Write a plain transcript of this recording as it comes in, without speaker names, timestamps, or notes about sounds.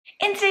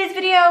In today's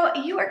video,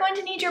 you are going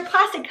to need your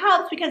plastic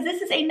cups because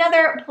this is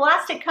another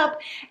plastic cup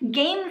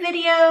game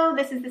video.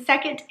 This is the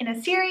second in a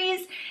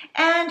series,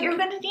 and you're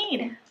going to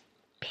need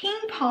ping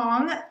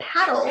pong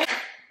paddles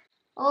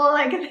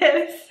like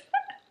this,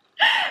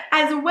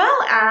 as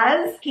well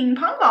as ping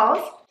pong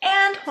balls,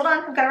 and hold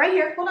on, I've got it right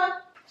here, hold on.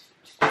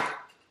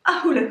 A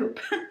hula hoop.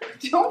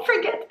 Don't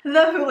forget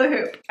the hula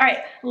hoop. All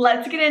right,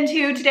 let's get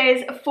into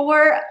today's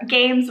 4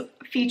 games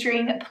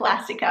featuring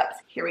plastic cups.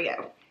 Here we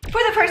go. For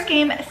the first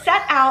game,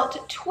 set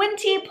out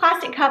 20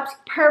 plastic cups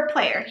per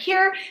player.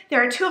 Here,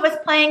 there are 2 of us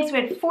playing, so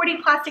we had 40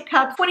 plastic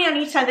cups, 20 on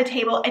each side of the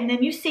table, and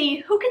then you see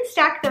who can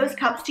stack those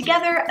cups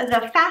together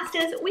the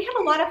fastest. We had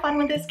a lot of fun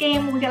with this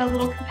game. We got a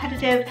little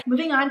competitive.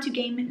 Moving on to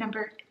game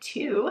number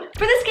 2.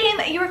 For this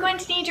game, you are going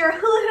to need your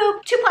hula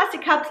hoop, 2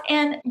 plastic cups,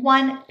 and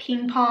 1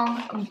 ping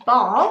pong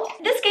ball.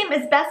 This game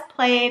is best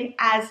played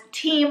as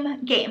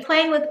team game.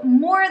 Playing with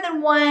more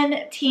than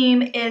 1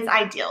 team is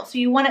ideal. So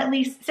you want at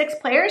least 6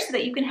 players so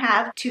that you can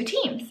have 2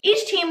 teams.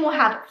 Each team will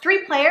have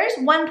 3 players.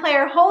 1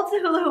 player holds the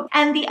hula hoop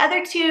and the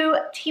other 2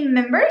 team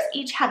members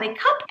each have a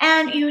cup,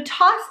 and you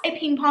toss a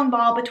ping pong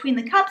ball between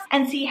the cups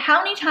and see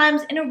how many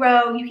times in a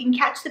row you can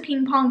catch the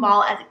ping pong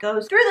ball as it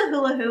goes through the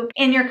hula hoop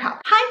in your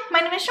cup. Hi, my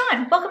name is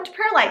Sean. Welcome to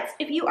Prayer Lights.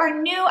 If you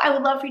are new, I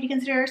would love for you to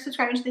consider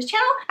subscribing to this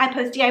channel. I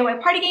post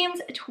DIY party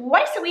games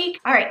twice a week.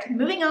 All right,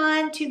 moving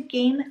on to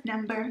game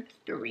number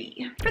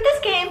 3. For this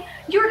game,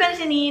 you are going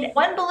to need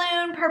 1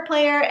 balloon per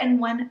player and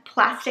 1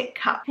 plastic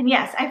cup. And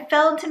yes, I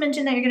failed to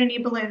mention that you're going to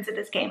need balloons at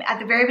this game. At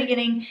the very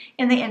beginning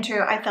in the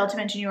intro, I failed to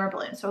mention you were a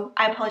balloon, so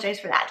I apologize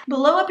for that.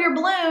 Blow up your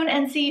balloon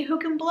and see who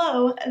can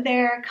blow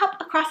their cup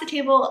across the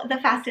table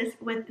the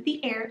fastest with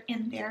the air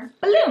in their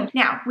balloon.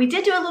 Now, we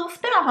did do a little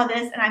spin-off of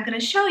this, and I'm going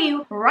to show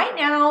you right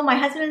now. My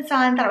husband and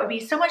son thought it would be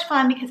so much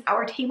fun because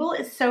our table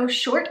is so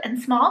short and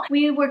small.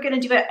 We were going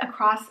to do it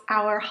across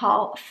our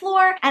hall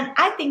floor, and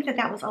I think that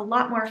that was a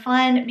lot more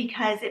fun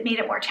because it made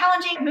it more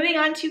challenging. Moving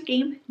on to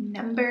game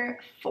number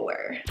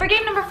 4. For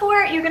game number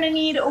 4, you're going to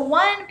need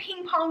 1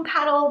 ping pong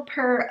paddle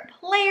per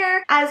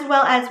player, as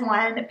well as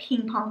 1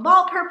 ping pong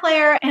ball per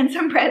player, and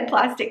some red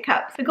plastic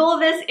cups. The goal of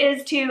this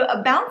is to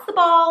bounce the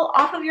ball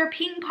off of your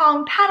ping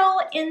pong paddle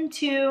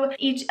into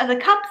each of the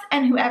cups,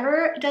 and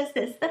whoever does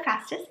this the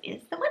fastest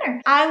is the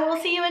winner. I will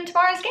see you in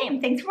tomorrow's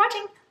game. Thanks for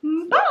watching.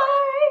 Bye!